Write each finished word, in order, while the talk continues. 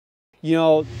You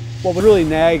know, what was really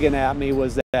nagging at me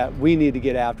was that we need to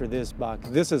get after this buck.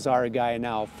 This is our guy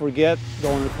now. Forget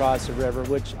going across the river,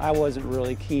 which I wasn't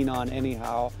really keen on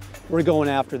anyhow. We're going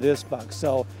after this buck.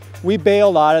 So we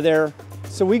bailed out of there.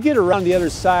 So we get around the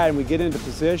other side and we get into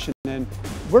position, and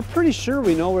we're pretty sure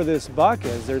we know where this buck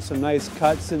is. There's some nice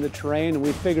cuts in the terrain, and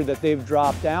we figured that they've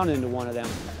dropped down into one of them.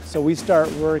 So we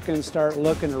start working, start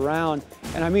looking around,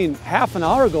 and I mean, half an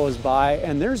hour goes by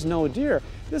and there's no deer.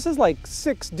 This is like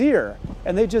 6 deer,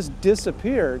 and they just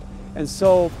disappeared. And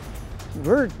so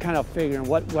we're kind of figuring,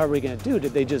 what are we gonna do?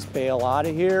 Did they just bail out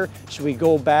of here? Should we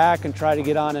go back and try to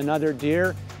get on another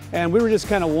deer? And we were just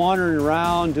kind of wandering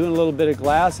around, doing a little bit of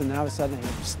glass, and then all of a sudden,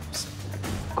 psst,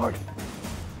 psst, Gordy.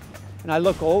 And I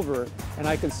look over, and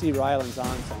I can see Ryland's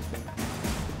on something.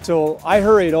 So I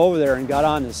hurried over there and got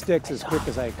on the sticks as quick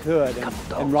as I could.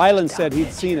 And Ryland said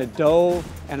he'd seen a doe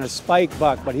and a spike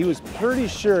buck, but he was pretty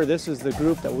sure this is the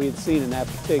group that we had seen, and that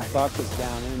big buck was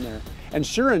down in there. And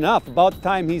sure enough, about the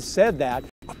time he said that,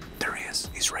 there he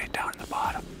is. He's right down in the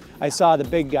bottom. I saw the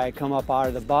big guy come up out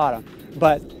of the bottom.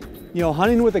 But you know,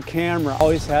 hunting with a camera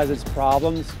always has its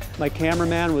problems. My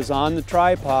cameraman was on the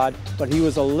tripod, but he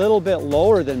was a little bit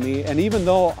lower than me, and even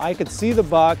though I could see the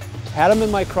buck, had him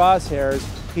in my crosshairs,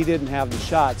 he didn't have the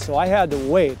shot. So I had to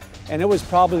wait, and it was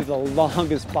probably the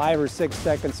longest 5 or 6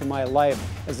 seconds of my life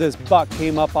as this buck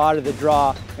came up out of the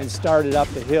draw and started up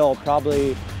the hill.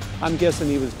 Probably, I'm guessing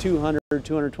he was 200,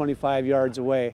 225 yards away.